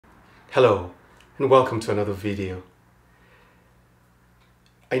Hello and welcome to another video.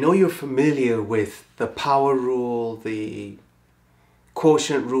 I know you're familiar with the power rule, the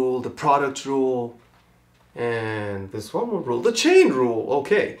quotient rule, the product rule, and this one more rule, the chain rule.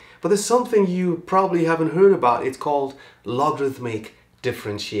 Okay, but there's something you probably haven't heard about. It's called logarithmic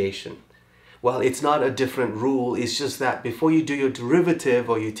differentiation. Well, it's not a different rule. It's just that before you do your derivative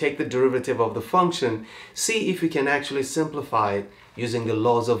or you take the derivative of the function, see if you can actually simplify it using the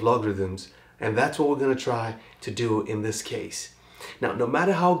laws of logarithms. And that's what we're going to try to do in this case. Now, no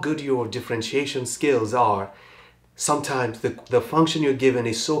matter how good your differentiation skills are, sometimes the function you're given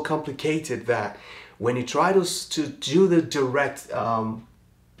is so complicated that when you try to do the direct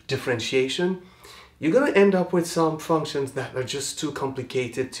differentiation, you're going to end up with some functions that are just too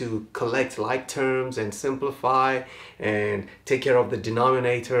complicated to collect like terms and simplify and take care of the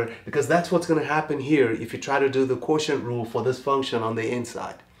denominator, because that's what's going to happen here if you try to do the quotient rule for this function on the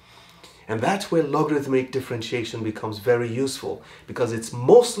inside. And that's where logarithmic differentiation becomes very useful, because it's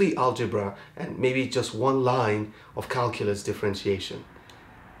mostly algebra and maybe just one line of calculus differentiation.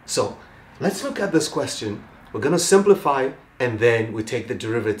 So let's look at this question. We're going to simplify and then we take the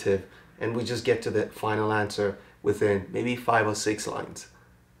derivative and we just get to the final answer within maybe 5 or 6 lines.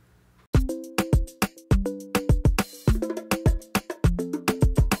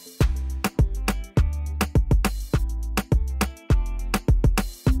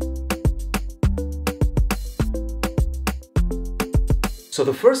 So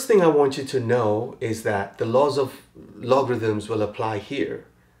the first thing I want you to know is that the laws of logarithms will apply here.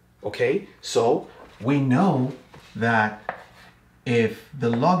 Okay, so we know that if the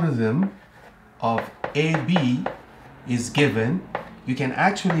logarithm of AB is given, you can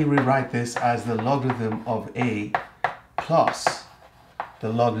actually rewrite this as the logarithm of A plus the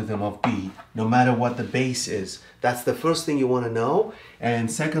logarithm of B, no matter what the base is. That's the first thing you want to know.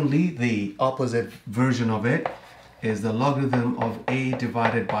 And secondly, the opposite version of it is the logarithm of A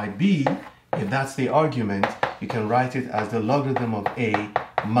divided by B. If that's the argument, you can write it as the logarithm of A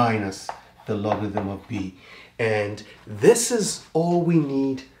minus the logarithm of B. And this is all we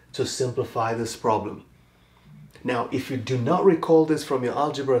need to simplify this problem. Now, if you do not recall this from your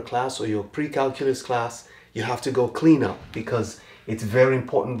algebra class or your pre-calculus class, you have to go clean up, because it's very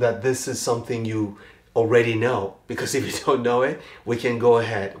important that this is something you already know, because if you don't know it, we can go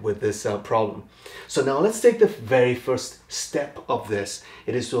ahead with this problem. So now let's take the very first step of this.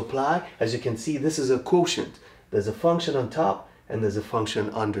 It is to apply, as you can see, this is a quotient. There's a function on top and there's a function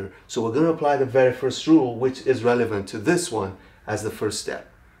under. So we're going to apply the very first rule, which is relevant to this one, as the first step.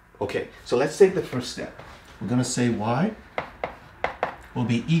 Okay, so let's take the first step. We're going to say y will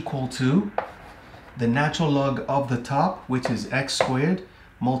be equal to the natural log of the top, which is x squared,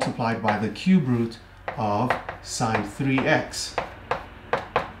 multiplied by the cube root of sine 3x.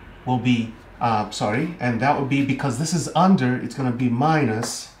 Will be, and that would be, because this is under, it's going to be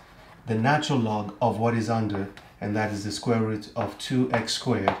minus the natural log of what is under, and that is the square root of 2x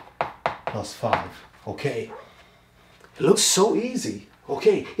squared plus 5. Okay, it looks so easy.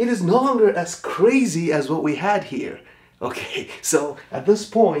 Okay, it is no longer as crazy as what we had here. Okay, so at this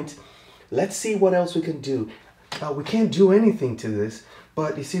point, let's see what else we can do. We can't do anything to this,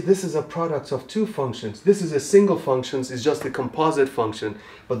 but you see, this is a product of two functions. This is a single function, it's just a composite function,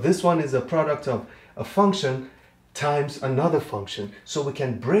 but this one is a product of a function times another function. So we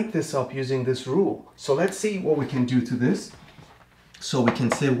can break this up using this rule. So let's see what we can do to this. So we can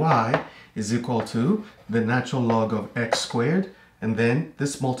say y is equal to the natural log of x squared, and then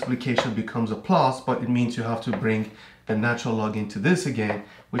this multiplication becomes a plus, but it means you have to bring the natural log into this again,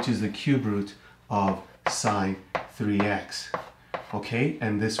 which is the cube root of sine 3x. Okay,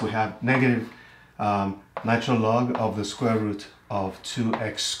 and this we have negative natural log of the square root of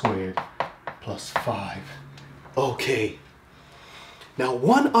 2x squared plus 5. Okay, now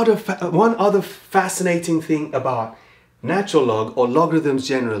one other fascinating thing about natural log or logarithms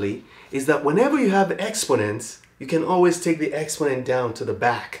generally is that whenever you have exponents, you can always take the exponent down to the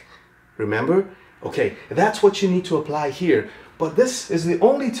back. Remember? Okay, that's what you need to apply here. But this is the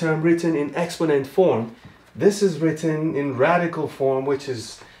only term written in exponent form. This is written in radical form, which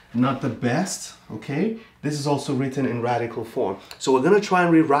is not the best. Okay, this is also written in radical form. So we're going to try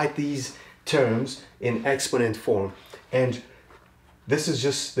and rewrite these terms in exponent form, and this is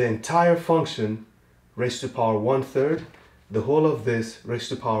just the entire function raised to power 1/3, the whole of this raised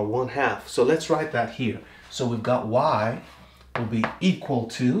to power 1/2. So let's write that here. So we've got y will be equal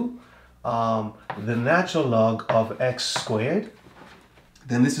to the natural log of x squared,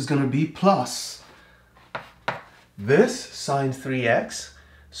 then this is going to be plus this sine 3x,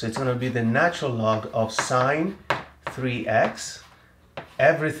 so it's going to be the natural log of sine 3x,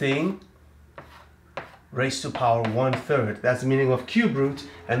 everything raised to power 1/3. That's the meaning of cube root,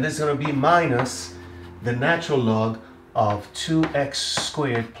 and this is going to be minus the natural log of 2x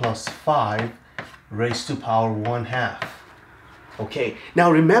squared plus 5 raised to power 1/2. Okay,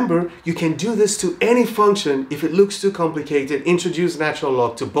 now remember, you can do this to any function. If it looks too complicated, introduce natural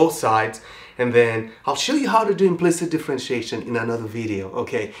log to both sides, and then I'll show you how to do implicit differentiation in another video,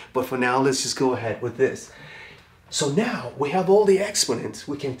 okay? But for now, let's just go ahead with this. So now we have all the exponents.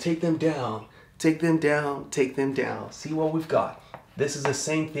 We can take them down, take them down, take them down. See what we've got. This is the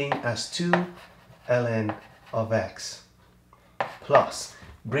same thing as 2 ln of x plus,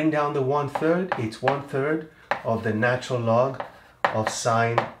 bring down the 1/3, it's 1/3 of the natural log of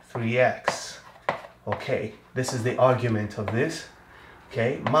sine 3x. Okay, this is the argument of this.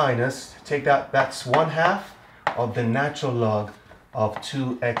 Okay, minus, take that, that's 1/2 of the natural log of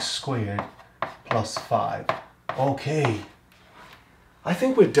 2x squared plus 5. Okay, I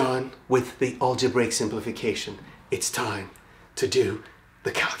think we're done with the algebraic simplification. It's time to do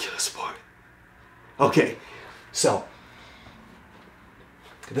the calculus part. Okay, so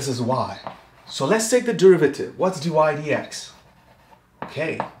this is y. So let's take the derivative. What's dy dx?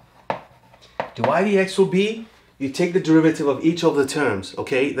 Okay, dy dx will be, you take the derivative of each of the terms,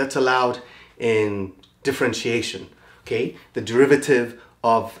 okay? That's allowed in differentiation, okay? The derivative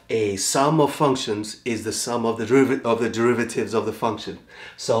of a sum of functions is the sum of the derivatives of the function.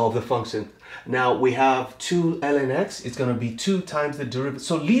 So of the function. Now we have 2 ln x, it's going to be 2 times the derivative.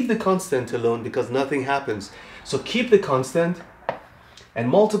 So leave the constant alone because nothing happens. So keep the constant and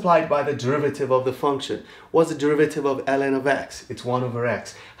multiply it by the derivative of the function. What's the derivative of ln of x? It's 1 over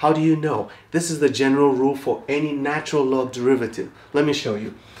x. How do you know? This is the general rule for any natural log derivative. Let me show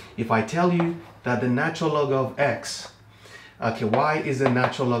you. If I tell you that the natural log of x, okay, y is the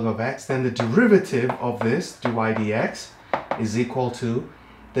natural log of x, then the derivative of this, dy dx, is equal to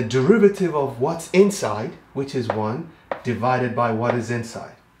the derivative of what's inside, which is 1, divided by what is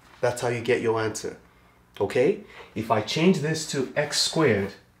inside. That's how you get your answer. Okay? If I change this to x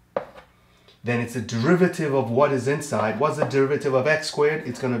squared, then it's the derivative of what is inside. What's the derivative of x squared?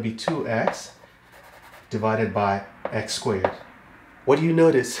 It's going to be 2x divided by x squared. What do you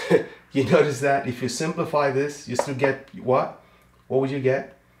notice? You notice that if you simplify this, you still get what? What would you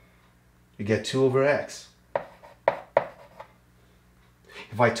get? You get 2 over x.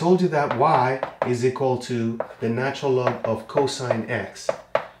 If I told you that y is equal to the natural log of cosine x,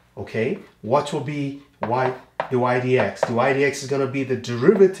 okay, what will be y dy dx? Dy dx is going to be the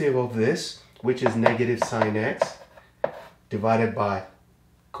derivative of this, which is negative sine x, divided by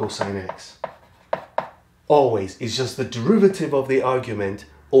cosine x. Always, it's just the derivative of the argument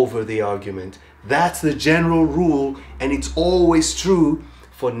over the argument. That's the general rule, and it's always true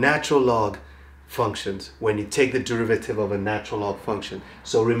for natural log functions when you take the derivative of a natural log function.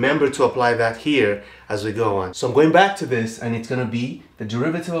 So remember to apply that here as we go on. So I'm going back to this, and it's going to be, the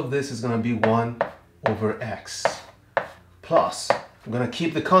derivative of this is going to be 1 over x plus, I'm going to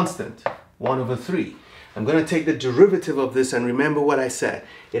keep the constant, 1 over 3. I'm going to take the derivative of this, and remember what I said.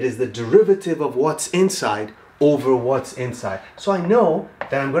 It is the derivative of what's inside over what's inside. So I know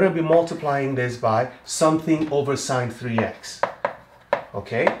that I'm going to be multiplying this by something over sine 3x.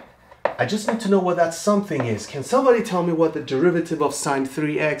 Okay? I just need to know what that something is. Can somebody tell me what the derivative of sine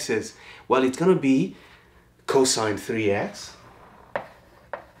 3x is? Well, it's going to be cosine 3x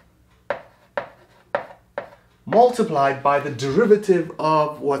multiplied by the derivative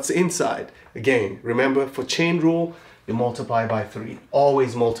of what's inside. Again, remember, for chain rule, you multiply by 3.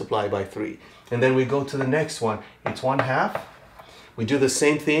 Always multiply by 3. And then we go to the next one. It's 1/2. We do the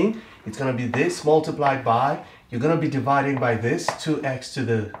same thing. It's going to be this multiplied by, you're going to be dividing by this, 2x to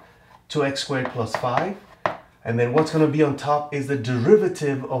the 2x squared plus 5. And then what's going to be on top is the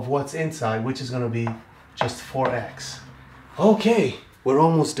derivative of what's inside, which is going to be just 4x. Okay, we're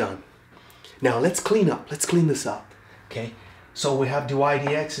almost done. Now let's clean up. Let's clean this up. Okay, so we have dy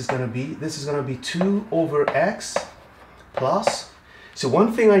dx is going to be, this is going to be 2 over x plus. So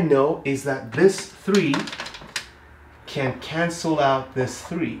one thing I know is that this 3 can cancel out this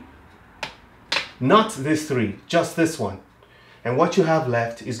 3. Not this 3, just this one. And what you have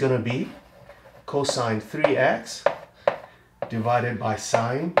left is going to be cosine 3x divided by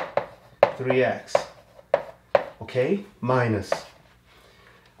sine 3x. Okay, minus.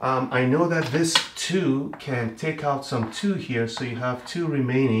 I know that this 2 can take out some 2 here, so you have 2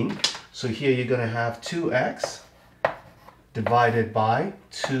 remaining. So here you're going to have 2x divided by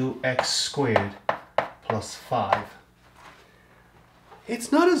 2x squared plus 5.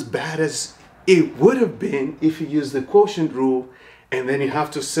 It's not as bad as it would have been if you use the quotient rule and then you have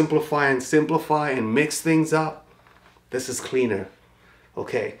to simplify and mix things up. This is cleaner.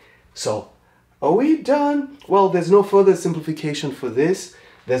 Okay, so are we done? Well, there's no further simplification for this.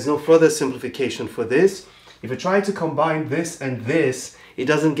 There's no further simplification for this. If you try to combine this and this, it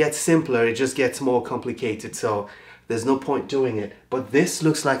doesn't get simpler, it just gets more complicated. So there's no point doing it. But this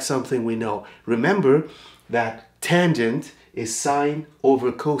looks like something we know. Remember that tangent is sine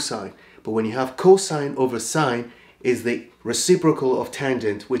over cosine. But when you have cosine over sine, is the reciprocal of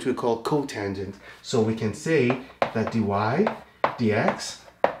tangent, which we call cotangent. So we can say that dy dx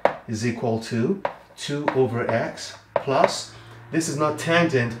is equal to 2 over x plus, this is not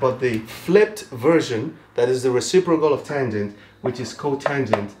tangent, but the flipped version, that is the reciprocal of tangent, which is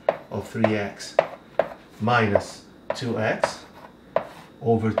cotangent of 3x, minus 2x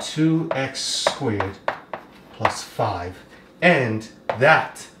over 2x squared plus 5. And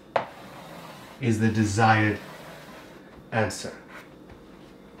that is the desired answer.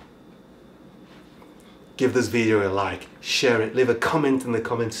 Give this video a like, share it, leave a comment in the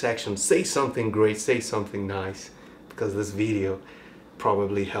comment section, say something great, say something nice, because this video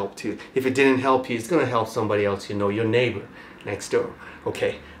probably helped you. If it didn't help you, it's going to help somebody else you know, your neighbor next door.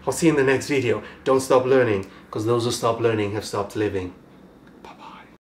 Okay, I'll see you in the next video. Don't stop learning, because those who stop learning have stopped living.